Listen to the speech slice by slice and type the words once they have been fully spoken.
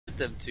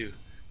them two.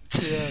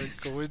 Yeah,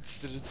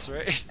 coincidence,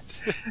 right?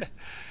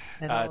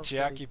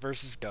 Chiaki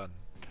versus Gun.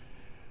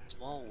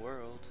 Small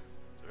world.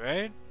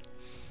 Right?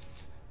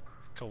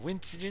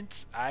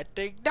 Coincidence? I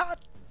think not.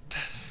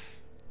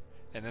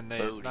 And then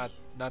they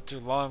not too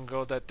long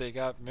ago that they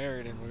got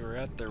married and we were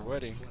at their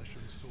wedding.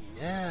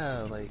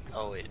 Yeah, like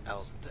oh wait, I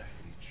wasn't there.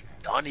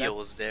 Donio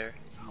was there.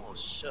 I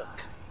was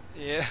shook.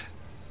 Yeah.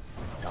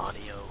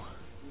 Donio.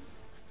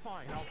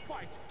 Fine, I'll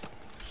fight.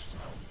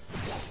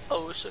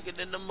 Oh, shook it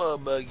in the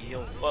mud buggy,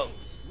 yo,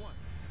 folks.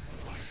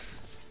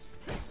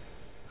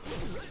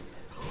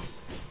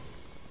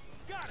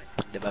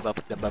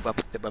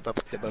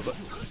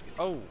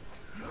 Oh.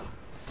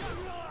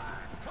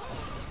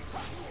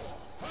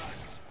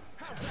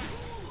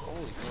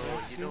 Holy bro,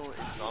 you know in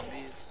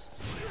zombies?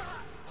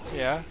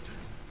 Yeah.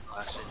 Oh,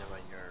 actually, never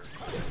mind, you're...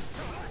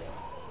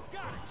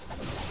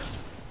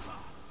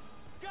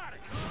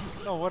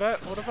 No, what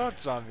about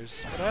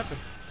zombies? What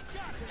happened?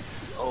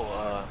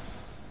 Oh,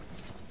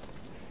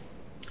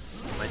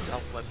 my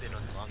top weapon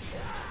on zombies is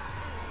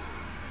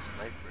a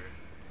sniper.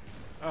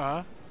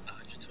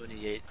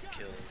 128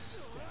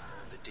 kills.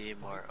 The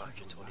DMR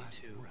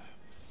 122. And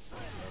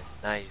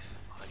knife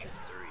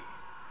 103.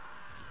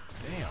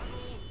 Damn.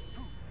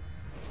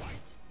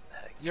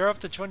 Heck. You're up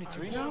to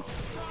 23 now?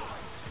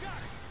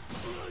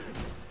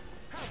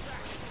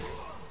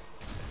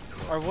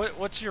 Or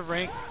what's your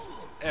rank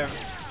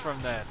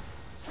from that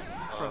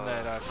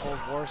Cold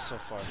War so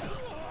far?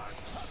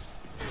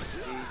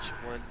 Stage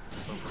 1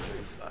 from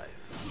 35.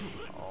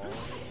 Oh.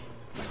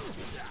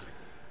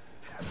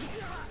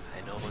 I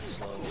know it's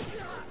slow.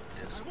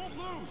 This one.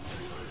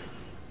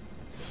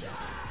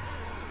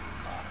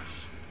 Gosh.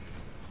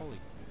 Holy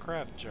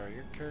crap, Jar,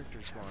 your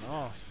character's going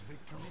off.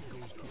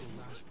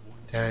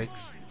 Thanks.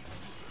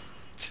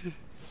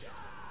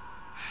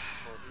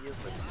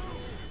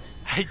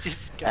 I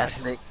just got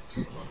Ethnic.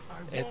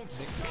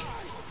 Ethnic.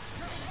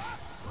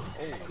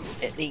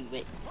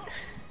 Ethnic.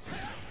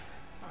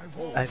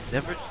 I've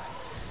never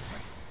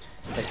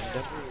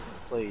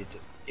played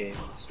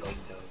games like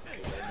though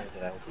because I know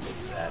that I would be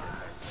bad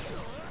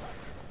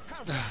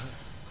if I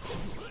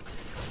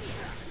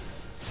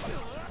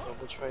But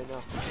we'll try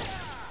now.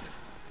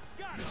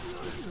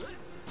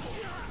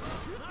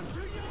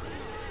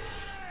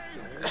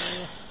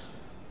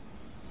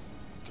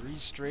 Three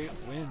straight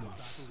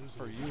wins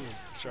for you,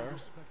 Char.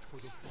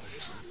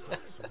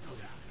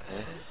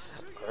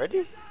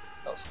 Already?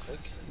 That was quick.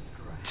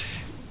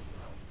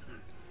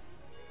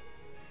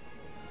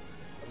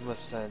 I'm gonna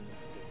send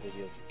the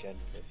videos again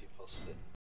if you post it.